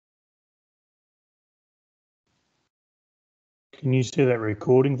Can you see that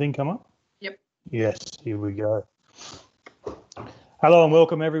recording thing come up? Yep. Yes, here we go. Hello and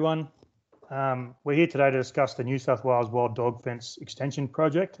welcome everyone. We're here today to discuss the New South Wales Wild Dog Fence Extension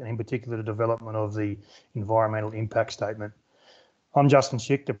Project and in particular the development of the Environmental Impact Statement. I'm Justin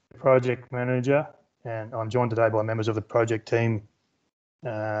Schick, the Project Manager, and I'm joined today by members of the project team.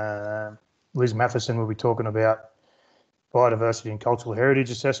 Liz Matheson will be talking about biodiversity and cultural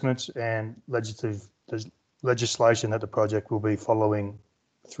heritage assessments and legislation that the project will be following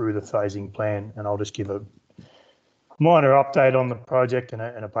through the phasing plan, and I'll just give a minor update on the project and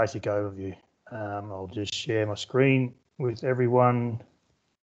a basic overview. I'll just share my screen with everyone.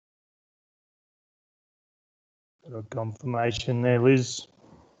 Got a confirmation there, Liz?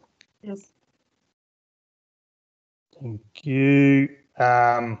 Yes. Thank you.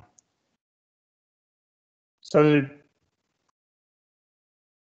 So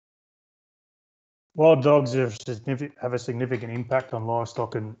wild dogs have a significant impact on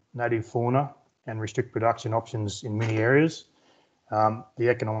livestock and native fauna and restrict production options in many areas. The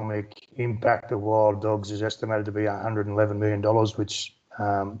economic impact of wild dogs is estimated to be $111 million, which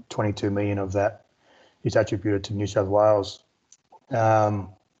 22 million of that is attributed to New South Wales.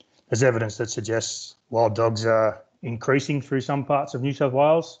 There's evidence that suggests wild dogs are increasing through some parts of New South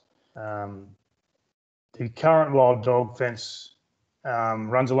Wales. The current wild dog fence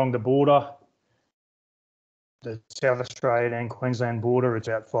runs along the border, the South Australian and Queensland border. It's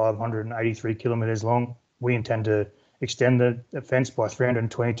about 583 kilometres long. We intend to extend the fence by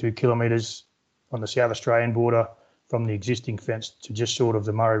 322 kilometres on the South Australian border from the existing fence to just short of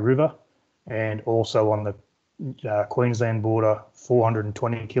the Murray River, and also on the Queensland border,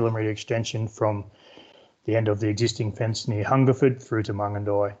 420 kilometre extension from the end of the existing fence near Hungerford through to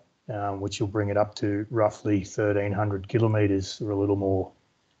Mungandai, which will bring it up to roughly 1,300 kilometres or a little more.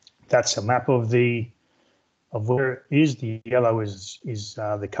 That's a map of where it is. The yellow is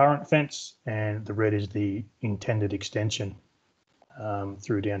the current fence, and the red is the intended extension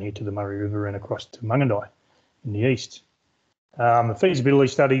through down here to the Murray River and across to Mungandai in the east. The feasibility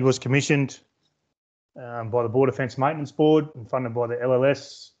study was commissioned by the Border Fence Maintenance Board and funded by the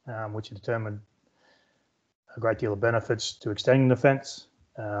LLS, which determined a great deal of benefits to extending the fence.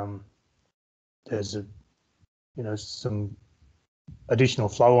 There's some additional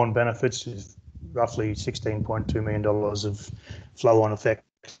flow-on benefits, roughly $16.2 million of flow-on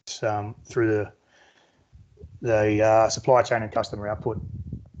effects through the supply chain and customer output,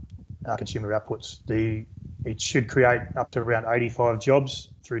 consumer outputs. It should create up to around 85 jobs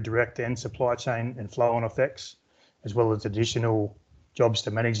through direct and supply chain and flow-on effects, as well as additional jobs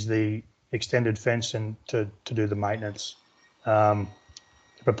to manage the extended fence and to do the maintenance. The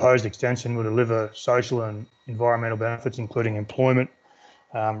proposed extension will deliver social and environmental benefits, including employment,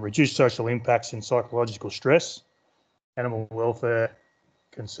 reduced social impacts and psychological stress, animal welfare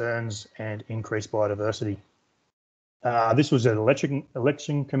concerns, and increased biodiversity. This was an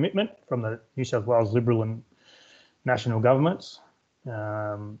election commitment from the New South Wales Liberal and National governments.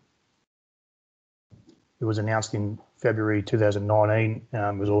 It was announced in February 2019.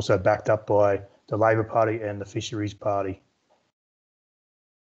 It was also backed up by the Labor Party and the Fisheries Party.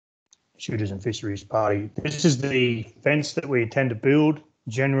 Shooters and Fisheries Party. This is the fence that we intend to build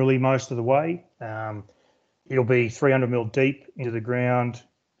generally most of the way. It'll be 300 mil deep into the ground,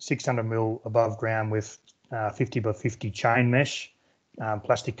 600 mil above ground with 50 by 50 chain mesh,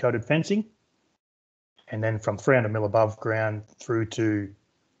 plastic coated fencing. And then from 300 mil above ground through to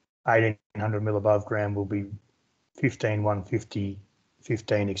 1800 mil above ground will be 15 150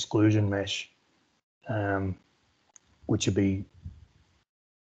 15 exclusion mesh, which will be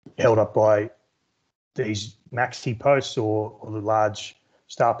held up by these maxi posts or the large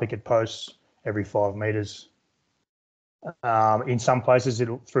star picket posts every 5 metres. In some places,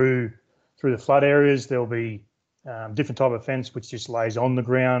 through the flood areas, there'll be different type of fence which just lays on the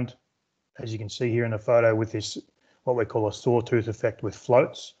ground, as you can see here in the photo, with this what we call a sawtooth effect with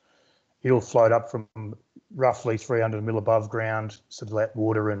floats. It'll float up from roughly 300 mil above ground, so to let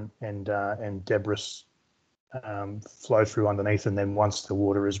water and debris flow through underneath, and then once the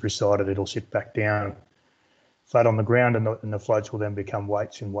water is resided, it'll sit back down flat on the ground, and the floats will then become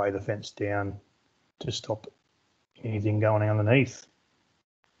weights and weigh the fence down to stop anything going underneath.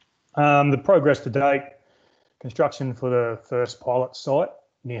 The progress to date, construction for the first pilot site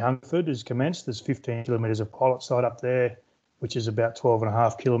near Hungerford has commenced. There's 15 kilometres of pilot site up there, which is about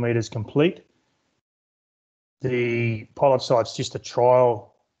 12.5 kilometres complete. The pilot site's just a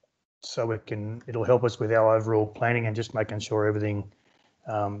trial, so it'll help us with our overall planning and just making sure everything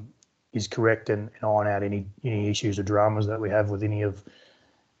is correct and iron out any issues or dramas that we have with any of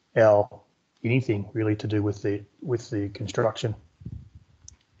our anything really to do with the construction.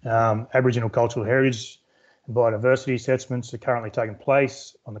 Aboriginal cultural heritage and biodiversity assessments are currently taking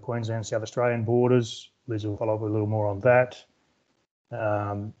place on the Queensland South Australian borders. Liz will follow up a little more on that.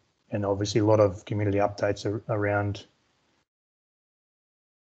 And obviously a lot of community updates around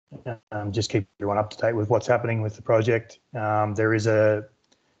just keep everyone up to date with what's happening with the project. There is a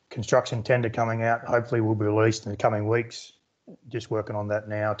construction tender coming out, hopefully will be released in the coming weeks. Just working on that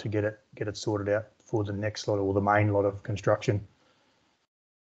now to get it sorted out for the next lot or the main lot of construction.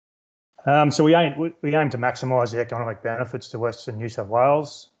 So we aim to maximise the economic benefits to Western New South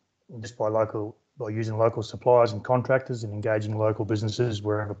Wales just by using local suppliers and contractors and engaging local businesses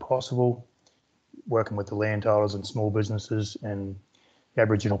wherever possible, working with the landholders and small businesses, and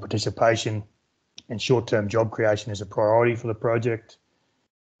Aboriginal participation and short-term job creation is a priority for the project.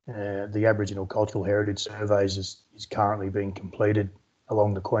 The Aboriginal Cultural Heritage Surveys is currently being completed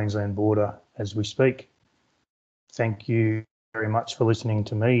along the Queensland border as we speak. Thank you very much for listening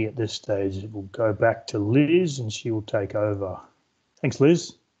to me at this stage. We'll go back to Liz and she will take over. Thanks,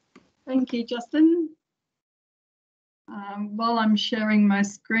 Liz. Thank you, Justin. While I'm sharing my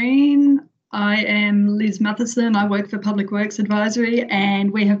screen, I am Liz Matheson. I work for Public Works Advisory,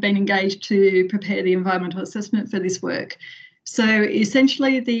 and we have been engaged to prepare the environmental assessment for this work. So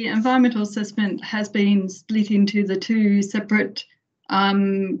essentially the environmental assessment has been split into the two separate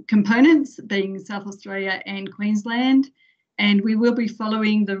components, being South Australia and Queensland, and we will be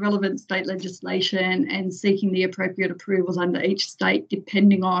following the relevant state legislation and seeking the appropriate approvals under each state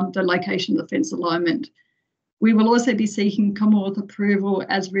depending on the location of the fence alignment. We will also be seeking Commonwealth approval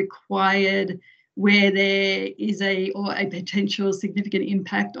as required where there is a potential significant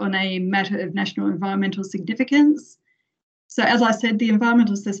impact on a matter of national environmental significance. So as I said, the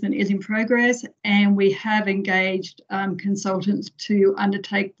environmental assessment is in progress, and we have engaged consultants to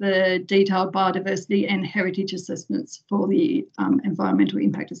undertake the detailed biodiversity and heritage assessments for the environmental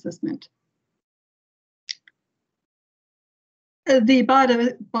impact assessment. The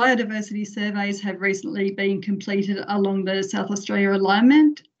biodiversity surveys have recently been completed along the South Australia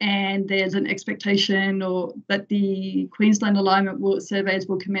alignment, and there's an expectation that the Queensland alignment surveys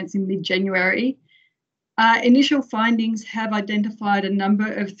will commence in mid-January. Initial findings have identified a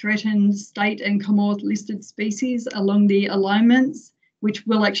number of threatened state and Commonwealth listed species along the alignments, which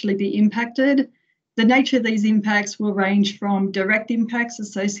will actually be impacted. The nature of these impacts will range from direct impacts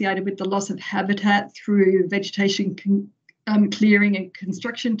associated with the loss of habitat through vegetation clearing and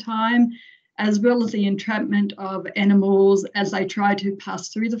construction time, as well as the entrapment of animals as they try to pass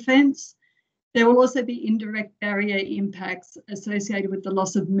through the fence. There will also be indirect barrier impacts associated with the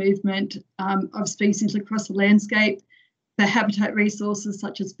loss of movement of species across the landscape for habitat resources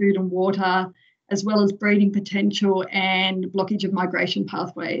such as food and water, as well as breeding potential and blockage of migration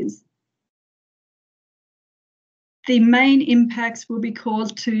pathways. The main impacts will be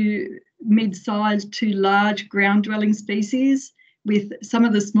caused to mid-sized to large ground-dwelling species, with some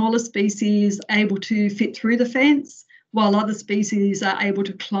of the smaller species able to fit through the fence, while other species are able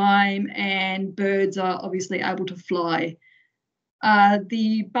to climb and birds are obviously able to fly.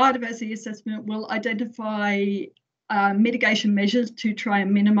 The biodiversity assessment will identify mitigation measures to try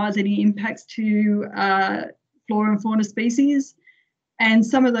and minimise any impacts to flora and fauna species. And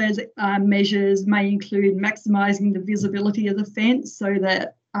some of those measures may include maximising the visibility of the fence so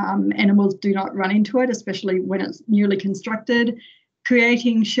that animals do not run into it, especially when it's newly constructed,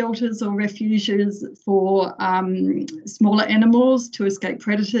 creating shelters or refuges for smaller animals to escape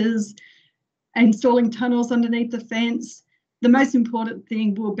predators, installing tunnels underneath the fence. The most important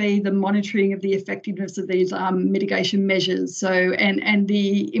thing will be the monitoring of the effectiveness of these mitigation measures. So, and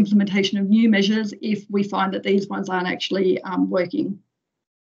the implementation of new measures if we find that these ones aren't actually working.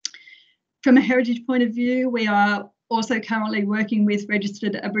 From a heritage point of view, we are also currently working with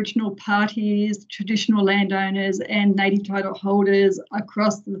registered Aboriginal parties, traditional landowners and native title holders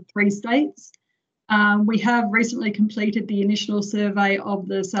across the 3 states. We have recently completed the initial survey of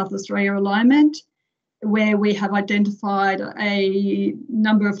the South Australia alignment, where we have identified a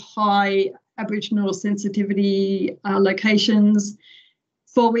number of high Aboriginal sensitivity locations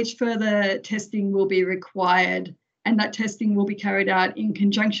for which further testing will be required. And that testing will be carried out in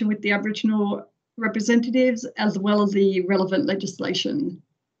conjunction with the Aboriginal representatives as well as the relevant legislation.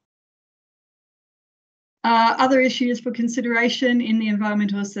 Other issues for consideration in the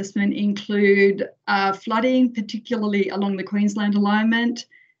environmental assessment include flooding, particularly along the Queensland alignment,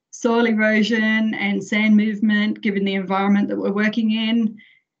 soil erosion and sand movement, given the environment that we're working in,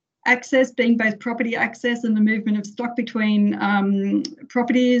 access being both property access and the movement of stock between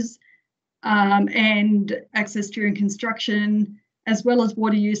properties, and access during construction, as well as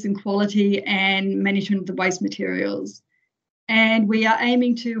water use and quality and management of the waste materials. And we are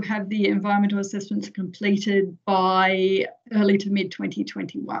aiming to have the environmental assessments completed by early to mid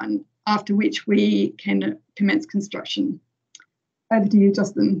 2021, after which we can commence construction. Over to you,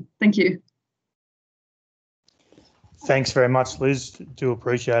 Justin. Thank you. Thanks very much, Liz. Do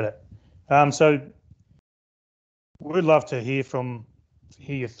appreciate it. So we'd love to hear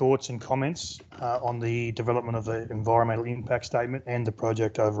your thoughts and comments on the development of the environmental impact statement and the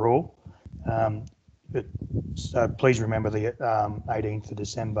project overall. So please remember the 18th of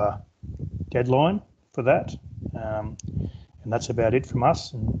December deadline for that. And that's about it from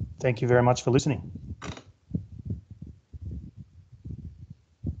us. And thank you very much for listening.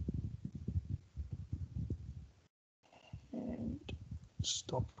 And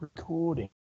stop recording.